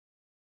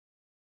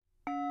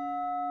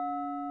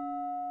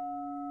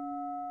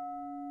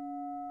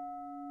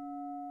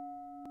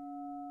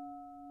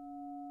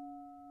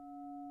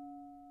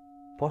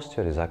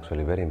Posture is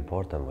actually very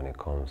important when it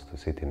comes to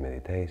sitting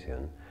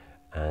meditation,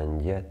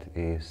 and yet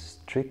is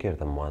trickier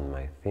than one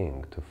might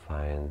think to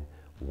find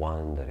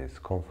one that is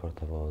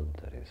comfortable,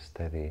 that is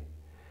steady.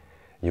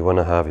 You want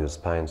to have your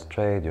spine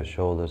straight, your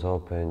shoulders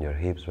open, your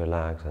hips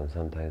relaxed, and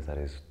sometimes there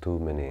is too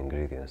many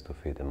ingredients to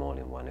fit them all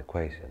in one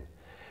equation.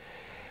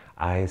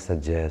 I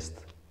suggest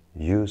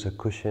use a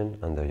cushion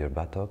under your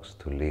buttocks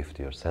to lift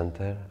your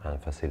center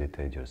and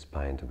facilitate your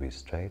spine to be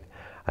straight.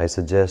 I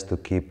suggest to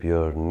keep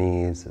your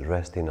knees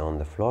resting on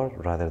the floor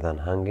rather than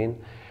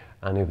hanging,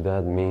 and if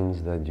that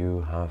means that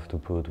you have to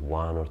put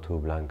 1 or 2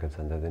 blankets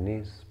under the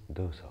knees,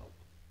 do so.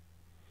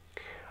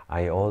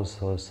 I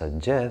also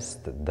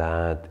suggest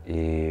that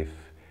if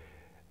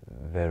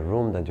the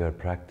room that you are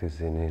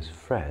practicing is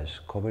fresh,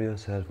 cover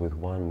yourself with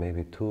 1,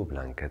 maybe 2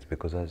 blankets,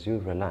 because as you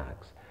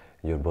relax,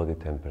 your body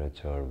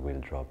temperature will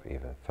drop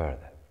even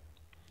further.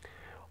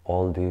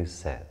 All this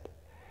said,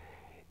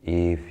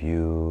 if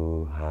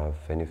you have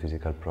any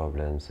physical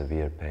problems,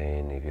 severe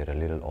pain, if you're a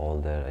little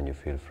older and you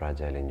feel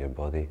fragile in your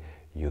body,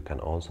 you can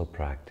also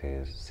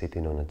practice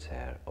sitting on a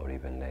chair or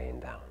even laying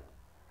down.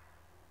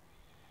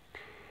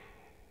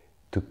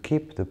 To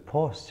keep the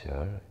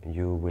posture,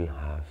 you will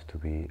have to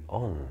be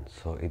on,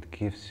 so it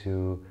gives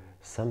you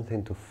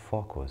something to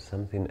focus,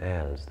 something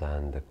else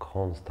than the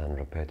constant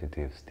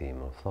repetitive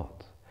stream of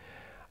thought.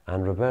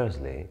 And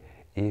reversely,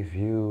 if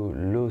you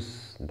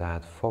lose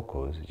that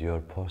focus, your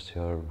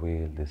posture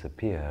will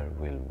disappear,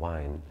 will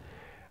wane,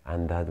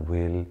 and that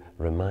will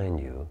remind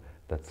you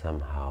that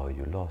somehow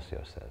you lost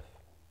yourself.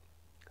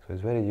 So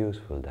it's very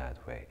useful that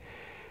way.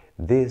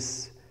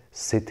 This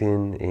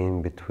sitting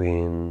in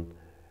between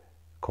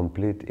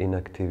complete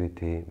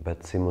inactivity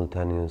but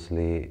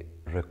simultaneously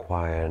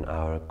requiring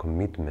our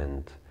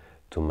commitment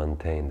to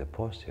maintain the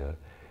posture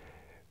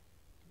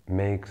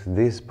makes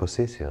this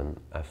position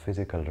a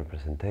physical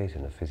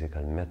representation, a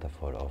physical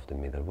metaphor of the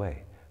middle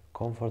way.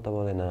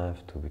 Comfortable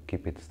enough to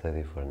keep it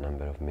steady for a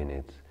number of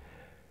minutes,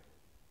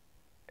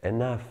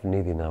 enough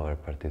needing our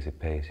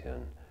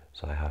participation,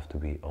 so I have to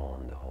be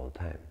on the whole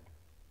time.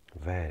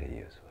 Very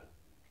useful.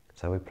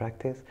 So we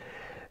practice.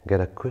 Get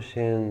a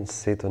cushion,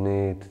 sit on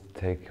it,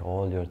 take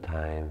all your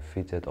time,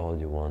 fidget all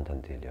you want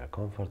until you are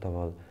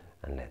comfortable,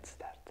 and let's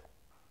start.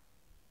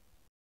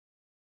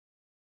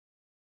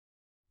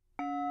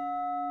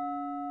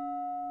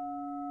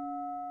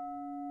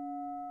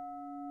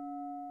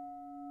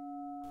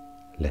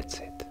 Let's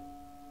sit.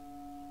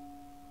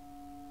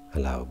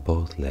 Allow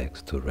both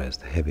legs to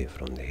rest heavy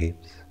from the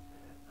hips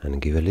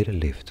and give a little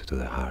lift to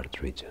the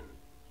heart region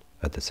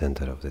at the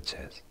center of the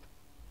chest.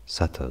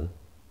 Subtle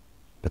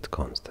but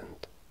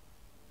constant.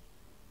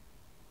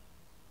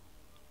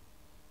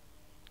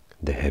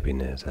 The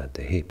heaviness at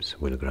the hips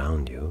will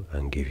ground you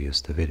and give you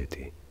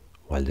stability,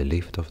 while the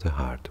lift of the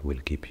heart will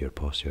keep your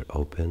posture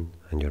open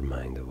and your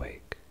mind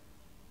awake.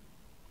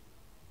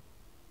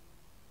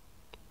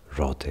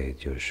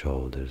 Rotate your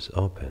shoulders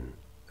open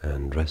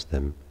and rest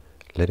them,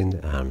 letting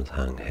the arms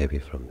hang heavy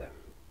from them.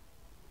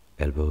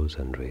 Elbows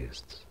and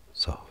wrists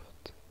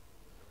soft.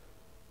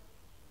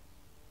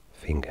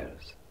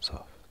 Fingers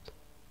soft.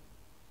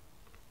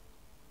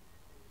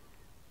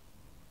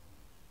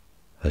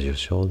 As your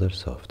shoulders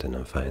soften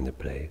and find a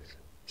place,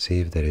 see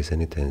if there is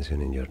any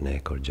tension in your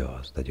neck or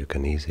jaws that you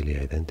can easily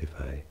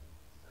identify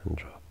and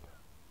drop.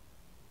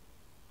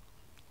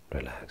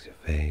 Relax your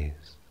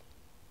face,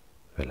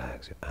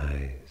 relax your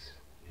eyes,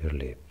 your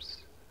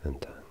lips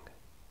and tongue.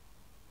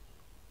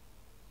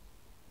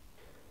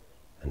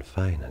 And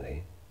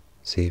finally,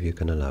 see if you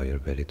can allow your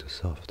belly to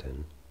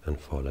soften and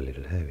fall a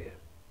little heavier.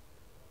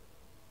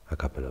 A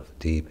couple of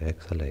deep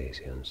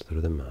exhalations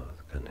through the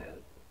mouth can help.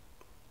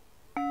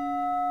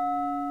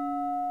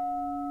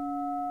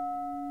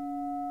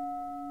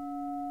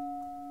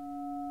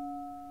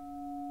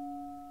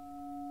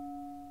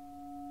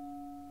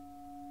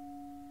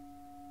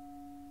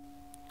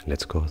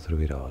 Let's go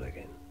through it all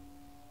again.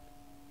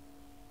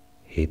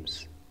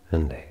 Hips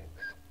and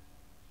legs,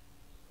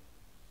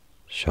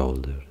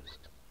 shoulders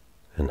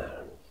and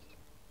arms.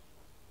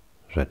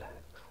 Relax.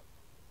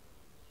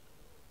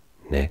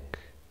 Neck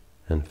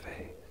and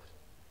face.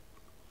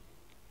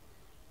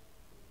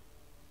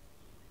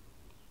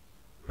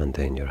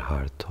 Maintain your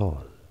heart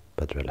tall,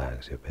 but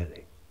relax your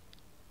belly.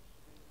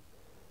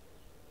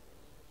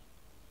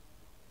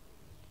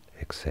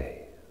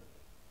 Exhale.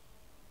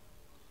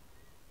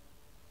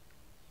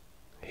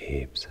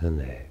 Hips and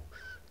legs,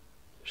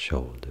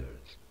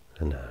 shoulders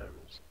and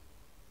arms,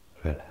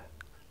 relax.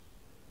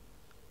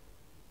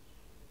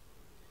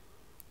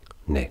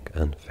 Neck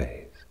and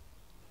face,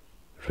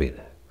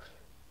 relax.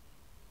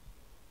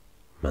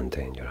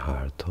 Maintain your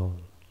heart tall,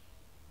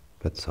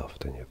 but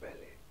soften your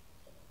belly.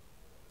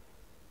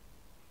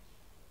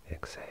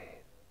 Exhale.